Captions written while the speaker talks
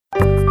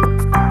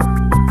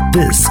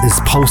This is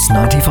Pulse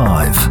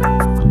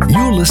 95.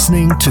 You're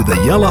listening to the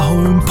Yellow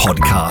Home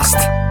Podcast.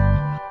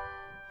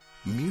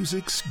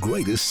 Music's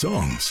greatest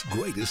songs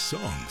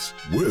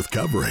worth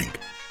covering.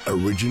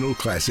 Original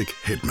classic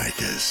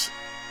hitmakers.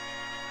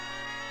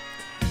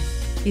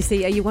 You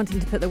see, are you wanting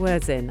to put the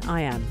words in?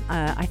 I am.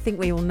 I think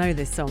we all know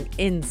this song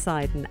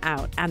inside and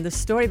out. And the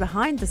story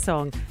behind the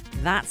song,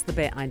 that's the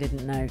bit I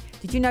didn't know.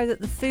 Did you know that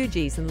the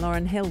Fugees and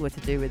Lauryn Hill were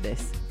to do with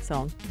this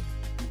song?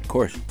 Of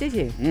course. Did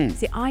you?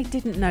 See, I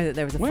didn't know that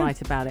there was a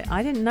fight about it.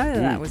 I didn't know that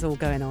that was all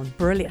going on.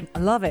 Brilliant. I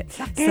love it.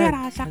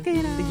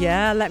 Shakira.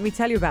 Yeah, let me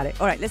tell you about it.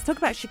 All right, let's talk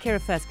about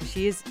Shakira first because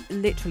she is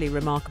literally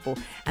remarkable.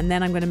 And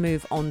then I'm going to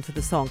move on to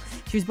the song.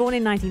 She was born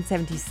in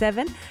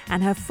 1977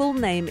 and her full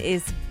name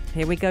is,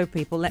 here we go,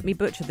 people, let me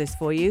butcher this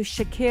for you,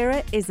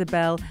 Shakira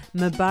Isabel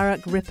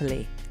Mubarak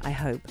Ripley, I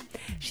hope.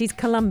 She's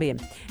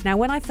Colombian. Now,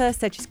 when I first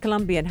said she's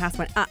Colombian, Hass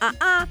went,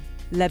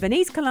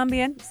 Lebanese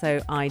Colombian, so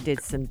I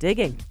did some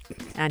digging,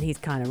 and he's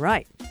kind of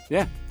right.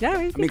 Yeah.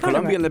 He's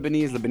Colombian, right.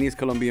 Lebanese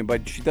Colombian,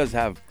 but she does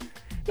have.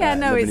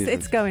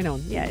 It's going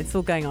on. Yeah, it's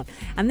all going on.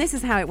 And this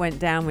is how it went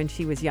down when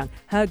she was young.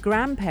 Her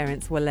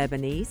grandparents were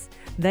Lebanese.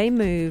 They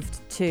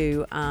moved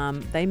to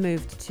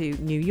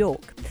New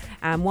York,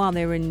 and while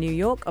they were in New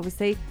York,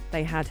 obviously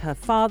they had her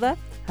father.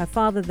 Her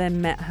father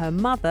then met her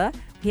mother.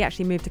 He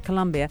actually moved to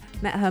Colombia,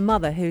 met her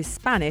mother, who's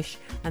Spanish,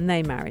 and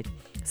they married.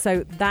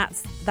 So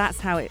that's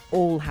how it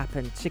all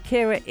happened.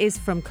 Shakira is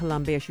from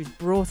Colombia. She was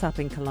brought up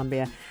in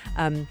Colombia,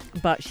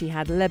 but she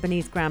had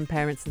Lebanese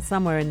grandparents, and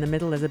somewhere in the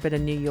middle there's a bit of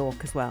New York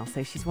as well.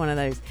 So she's one of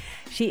those.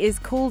 She is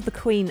called the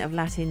Queen of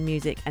Latin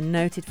music and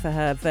noted for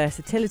her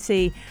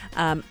versatility.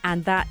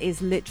 And that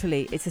is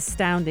literally, it's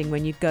astounding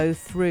when you go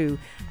through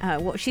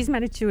what she's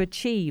managed to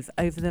achieve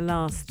over the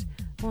last...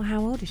 Well,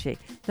 how old is she?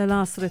 The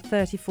last sort of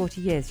 30,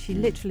 40 years. She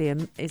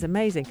literally is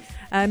amazing.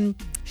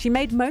 She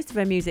made most of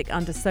her music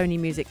under Sony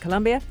Music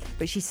Colombia,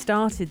 but she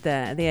started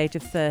there at the age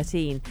of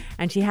 13,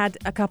 and she had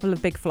a couple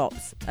of big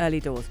flops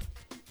early doors.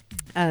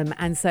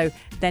 And so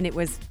then it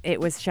was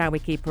shall we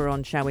keep her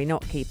on, shall we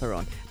not keep her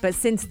on? But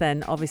since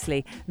then,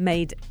 obviously,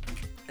 made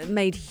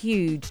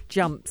huge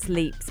jumps,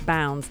 leaps,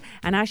 bounds,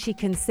 and as she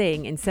can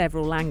sing in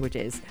several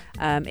languages,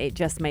 it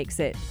just makes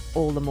it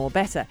all the more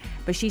better.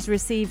 But she's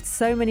received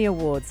so many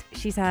awards.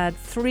 She's had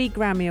 3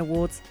 Grammy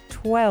Awards,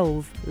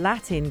 12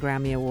 Latin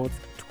Grammy Awards,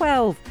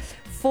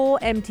 4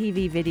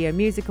 MTV Video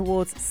Music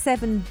Awards,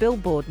 7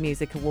 Billboard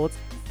Music Awards,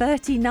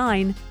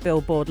 39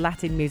 Billboard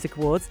Latin Music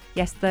Awards,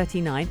 yes,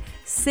 39,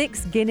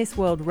 6 Guinness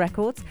World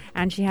Records,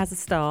 and she has a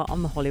star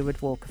on the Hollywood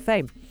Walk of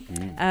Fame.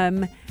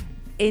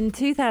 In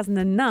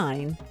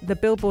 2009, the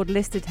Billboard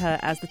listed her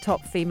as the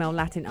top female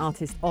Latin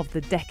artist of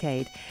the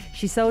decade.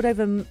 She sold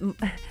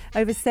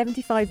over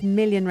 75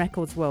 million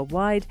records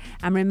worldwide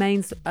and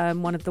remains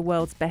one of the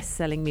world's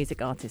best-selling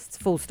music artists.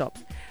 Full stop.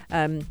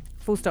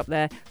 Full stop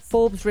there.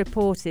 Forbes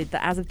reported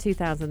that as of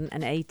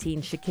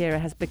 2018, Shakira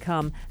has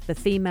become the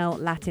female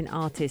Latin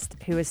artist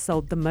who has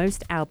sold the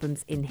most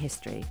albums in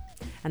history.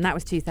 And that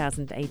was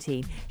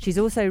 2018. She's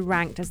also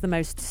ranked as the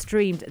most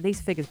streamed, these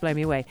figures blow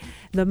me away,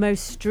 the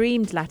most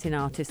streamed Latin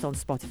artist on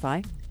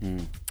Spotify.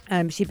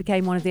 She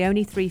became one of the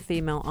only 3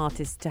 female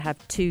artists to have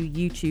 2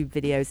 YouTube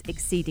videos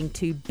exceeding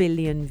 2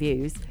 billion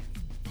views.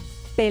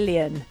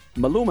 Billion.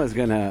 Maluma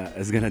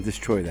is gonna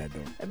destroy that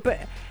though.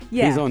 But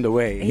yeah, he's on the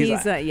way.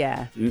 He's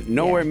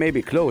nowhere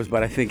maybe close,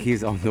 but I think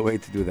he's on the way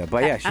to do that.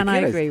 But yeah, and I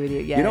agree with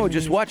you. Yeah, you know,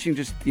 just watching,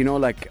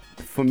 like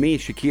for me,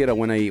 Shakira,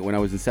 when I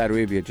was in Saudi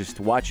Arabia,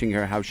 just watching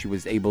her, how she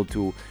was able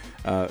to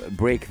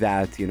break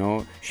that. You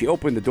know, she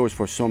opened the doors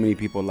for so many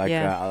people. Like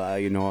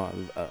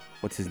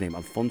what's his name,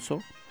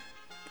 Alfonso.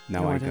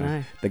 No, I don't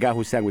know. The guy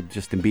who sang with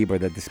Justin Bieber,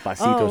 the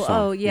Despacito song.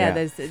 Oh, yeah.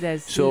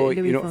 There's so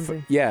Luis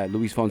Fonso.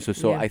 Luis Fonso.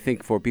 So I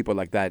think for people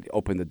like that,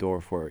 open the door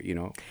for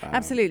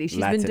absolutely. She's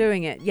Latin. Been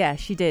doing it. Yeah,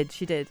 she did.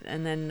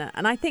 And then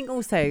and I think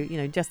also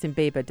Justin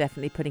Bieber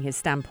definitely putting his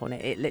stamp on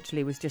it. It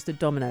literally was just a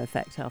domino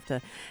effect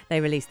after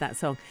they released that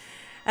song.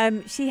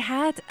 She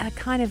had a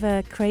kind of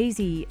a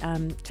crazy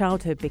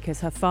childhood because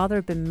her father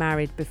had been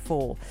married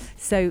before.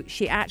 So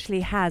she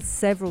actually has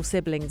several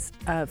siblings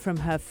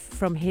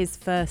from his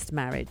first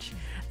marriage.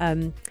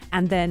 And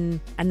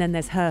then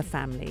there's her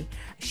family.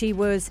 She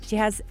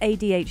has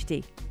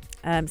ADHD.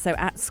 So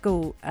at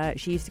school,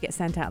 she used to get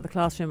sent out of the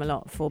classroom a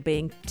lot for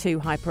being too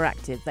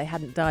hyperactive. They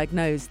hadn't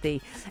diagnosed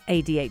the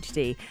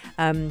ADHD.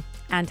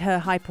 And her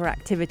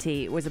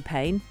hyperactivity was a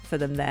pain for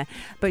them there.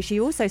 But she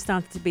also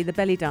started to be the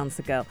belly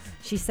dancer girl.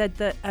 She said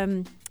that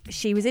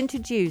she was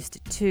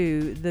introduced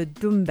to the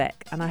doumbek,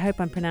 and I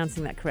hope I'm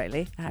pronouncing that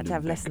correctly. I had to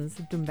have lessons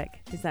of doumbek.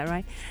 Is that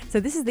right?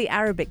 So this is the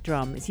Arabic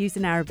drum. It's used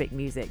in Arabic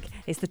music.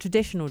 It's the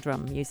traditional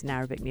drum used in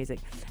Arabic music.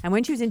 And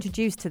when she was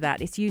introduced to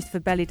that, it's used for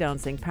belly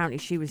dancing. Apparently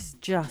she was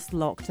just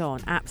locked on.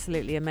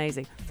 Absolutely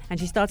amazing. And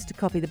she started to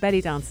copy the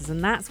belly dancers,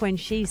 and that's when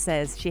she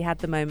says she had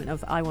the moment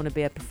of, I want to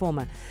be a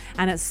performer.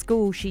 And at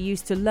school, she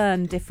used to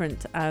learn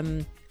different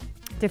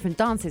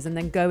dances and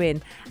then go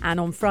in, and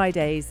on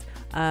Fridays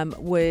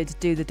would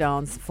do the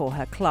dance for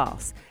her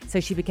class. So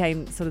she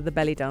became sort of the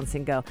belly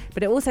dancing girl.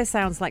 But it also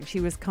sounds like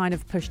she was kind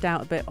of pushed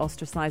out a bit,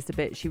 ostracized a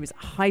bit. She was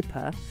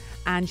hyper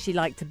and she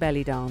liked to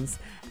belly dance.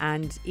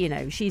 And, you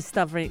know, she's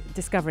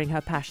discovering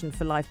her passion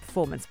for live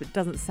performance, but it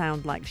doesn't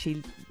sound like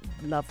she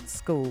loved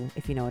school,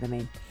 if you know what I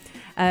mean.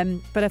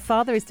 But her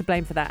father is to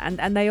blame for that.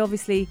 And they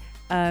obviously...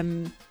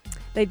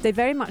 They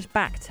very much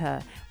backed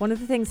her. One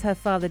of the things her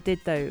father did,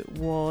 though,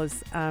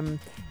 was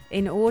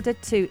in order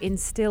to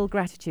instill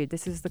gratitude,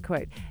 this is the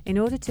quote, in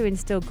order to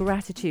instill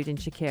gratitude in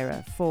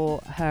Shakira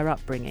for her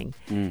upbringing,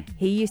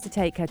 he used to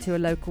take her to a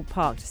local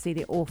park to see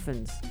the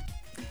orphans.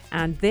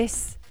 And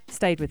this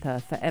stayed with her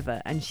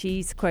forever. And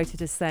she's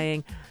quoted as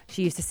saying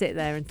she used to sit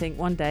there and think,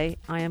 one day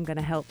I am going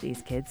to help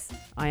these kids.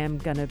 I am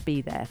going to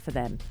be there for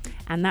them.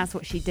 And that's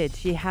what she did.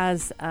 She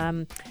has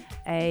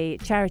a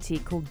charity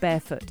called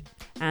Barefoot.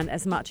 And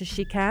as much as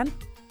she can,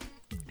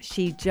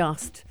 she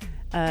just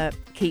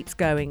keeps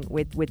going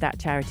with that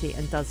charity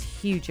and does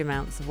huge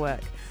amounts of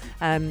work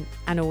and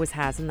always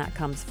has. And that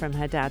comes from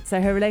her dad.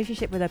 So her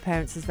relationship with her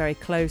parents is very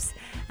close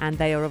and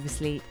they are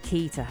obviously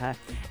key to her.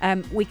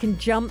 We can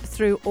jump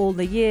through all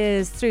the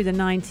years. Through the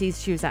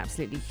 90s, she was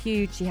absolutely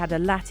huge. She had a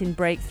Latin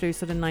breakthrough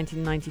sort of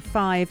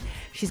 1995.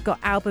 She's got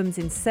albums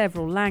in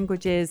several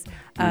languages,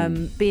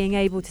 being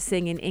able to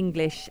sing in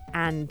English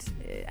and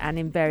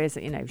in various,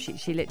 you know,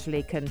 she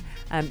literally can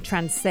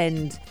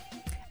transcend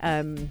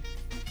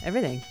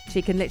everything.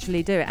 She can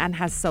literally do it and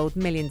has sold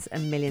millions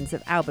and millions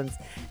of albums.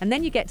 And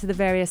then you get to the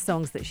various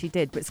songs that she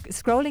did. But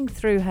scrolling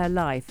through her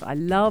life, I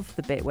love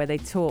the bit where they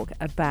talk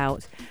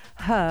about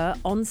her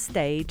on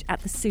stage at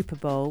the Super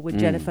Bowl with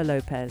Jennifer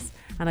Lopez.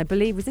 And I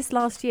believe, was this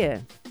last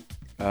year?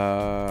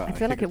 I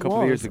feel like it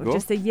was. Years ago.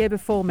 Just a year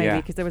before maybe,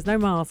 because there was no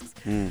masks.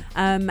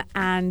 And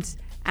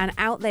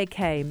out they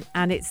came.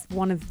 And it's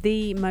one of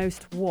the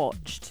most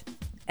watched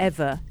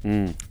ever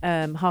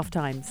half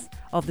times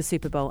of the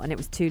Super Bowl, and it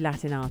was two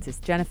Latin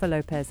artists, Jennifer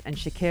Lopez and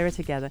Shakira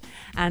together.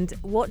 And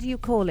what do you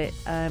call it?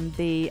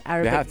 The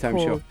Arabic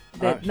call.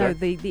 Show.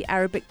 The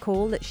Arabic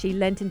call that she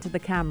leant into the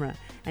camera,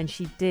 and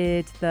she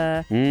did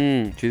the.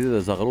 She did the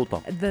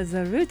Zagruta. The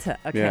Zaruta.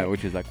 Okay. Yeah,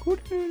 which is like.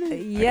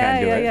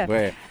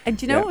 Yeah. And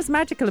do you know what was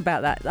magical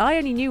about that? I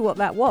only knew what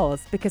that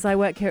was because I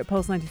work here at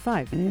Pulse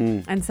 95,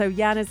 and so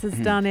Yanis has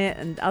done it,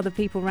 and other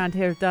people around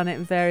here have done it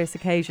on various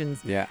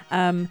occasions. Yeah.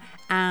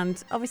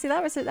 And obviously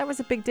that was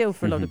a big deal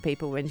for a lot of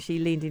people when she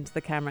leaned into the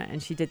camera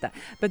and she did that.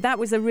 But that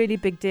was a really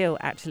big deal,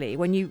 actually,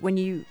 when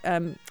you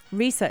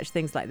research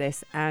things like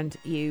this and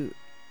you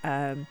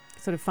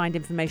sort of find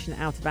information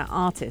out about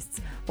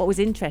artists. What was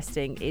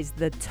interesting is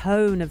the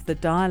tone of the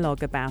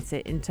dialogue about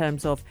it, in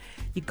terms of,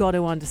 you got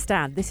to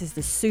understand, this is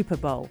the Super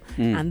Bowl,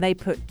 and they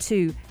put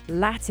two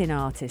Latin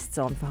artists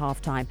on for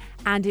halftime,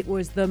 and it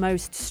was the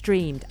most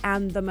streamed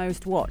and the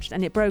most watched,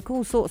 and it broke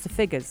all sorts of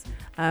figures.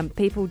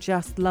 People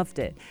just loved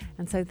it,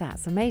 and so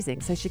that's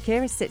amazing. So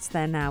Shakira sits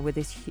there now with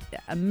this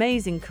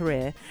amazing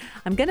career.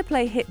 I'm going to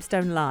play Hips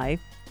Don't Lie.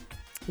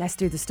 Let's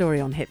do the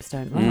story on Hips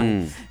Don't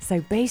Lie.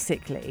 So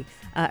basically,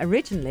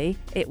 originally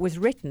it was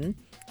written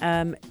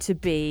to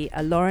be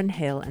a Lauryn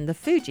Hill and the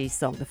Fugees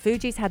song. The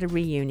Fugees had a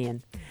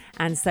reunion.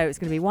 And so it's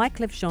going to be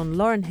Wyclef Jean,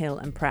 Lauryn Hill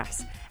and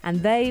Pras.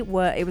 And it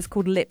was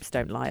called Lips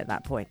Don't Lie at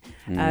that point.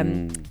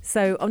 No.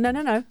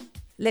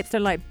 Lips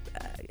Don't Lie.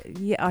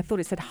 I thought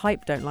it said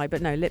Hype Don't Lie,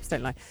 but no, Lips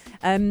Don't Lie.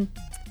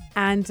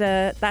 And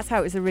that's how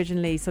it was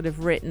originally sort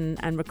of written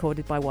and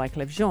recorded by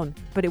Wyclef Jean.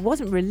 But it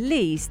wasn't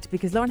released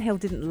because Lauryn Hill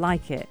didn't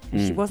like it.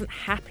 She wasn't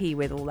happy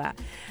with all that.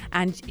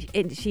 And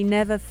she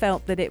never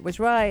felt that it was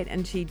right,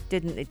 and it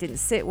didn't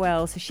sit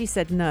well. So she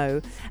said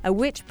no, at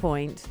which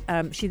point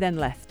she then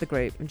left the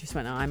group and just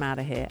went, I'm out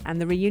of here. And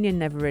the reunion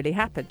never really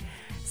happened.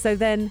 So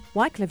then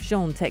Wyclef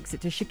Jean takes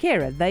it to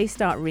Shakira. They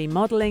start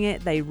remodeling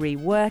it. They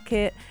rework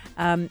it.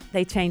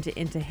 They change it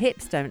into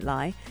Hips Don't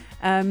Lie.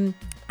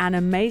 And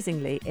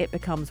amazingly, it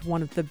becomes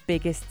one of the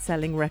biggest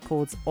selling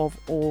records of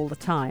all the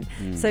time.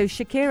 So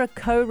Shakira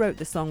co-wrote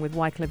the song with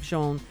Wyclef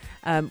Jean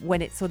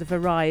when it sort of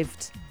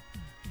arrived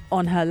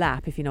on her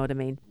lap, if you know what I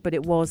mean. But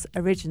it was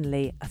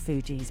originally a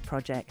Fugees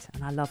project,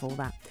 and I love all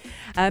that.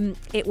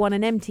 It won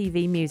an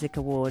MTV Music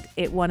Award.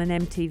 It won an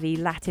MTV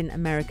Latin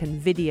American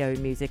Video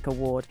Music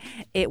Award.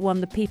 It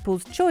won the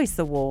People's Choice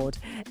Award.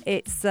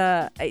 It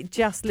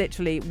just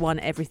literally won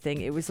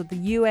everything. It was the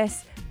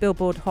US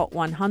Billboard Hot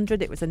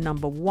 100. It was a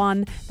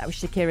 #1. That was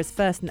Shakira's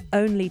first and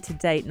only to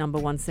date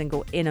 #1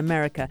 single in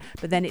America.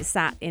 But then it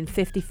sat in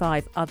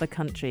 55 other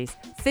countries.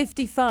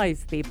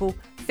 55 people.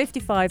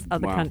 55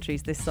 other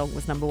countries this song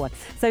was #1.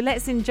 So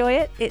let's enjoy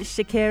it. It's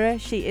Shakira.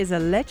 She is a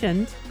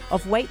legend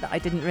of weight that I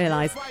didn't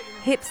realise.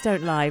 Hips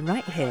Don't Lie,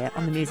 right here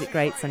on the Music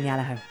Greats on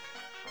Yalaho.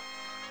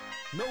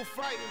 No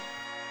fighting.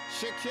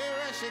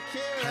 Shakira.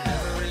 I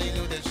never really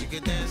knew that she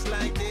could dance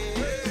like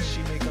this.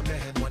 She make a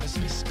man wanna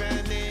speak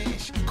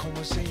Spanish.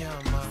 Como se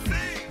llama?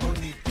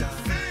 Bonita.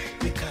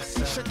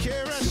 Picasa.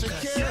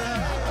 Shakira.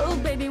 Oh,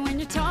 baby, when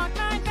you talk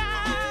like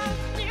that,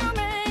 you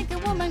make a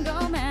woman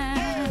go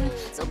mad.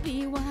 So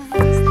be wise.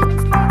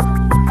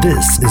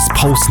 This is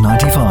Pulse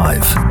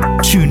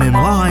 95. Tune in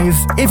live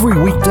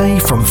every weekday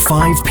from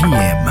 5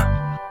 p.m.